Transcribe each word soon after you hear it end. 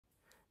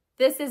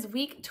This is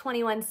week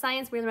 21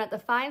 science. We're learning about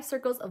the 5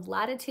 circles of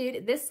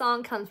latitude. This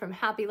song comes from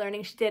Happy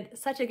Learning. She did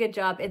such a good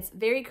job. It's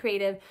very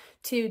creative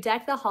to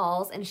deck the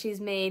halls, and she's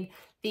made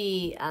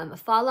the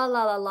fa la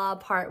la la la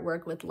part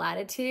work with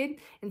latitude.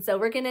 And so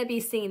we're gonna be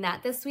singing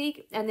that this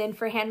week. And then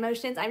for hand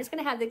motions, I'm just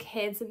gonna have the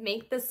kids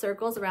make the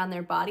circles around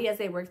their body as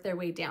they work their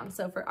way down.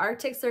 So for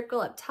Arctic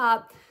Circle up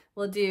top,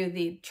 we'll do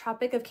the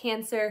Tropic of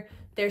Cancer.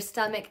 Their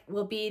stomach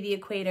will be the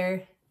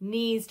equator,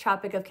 knees,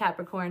 Tropic of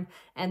Capricorn,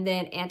 and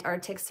then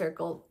Antarctic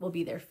Circle will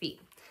be their feet.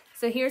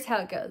 So here's how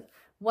it goes.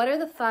 What are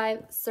the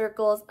 5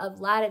 circles of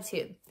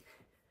latitude?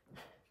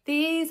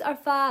 These are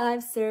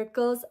 5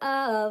 circles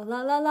of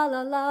la la la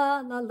la la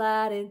la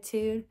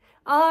latitude.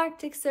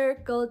 Arctic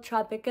Circle,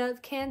 Tropic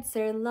of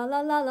Cancer, la la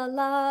la la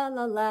la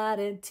la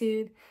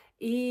latitude.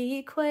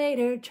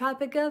 Equator,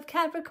 Tropic of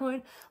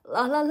Capricorn,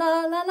 la la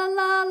la la la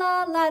la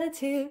la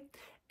latitude.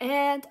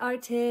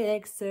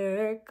 Antarctic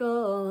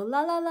Circle,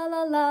 la la la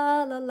la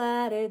la la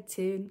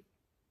latitude.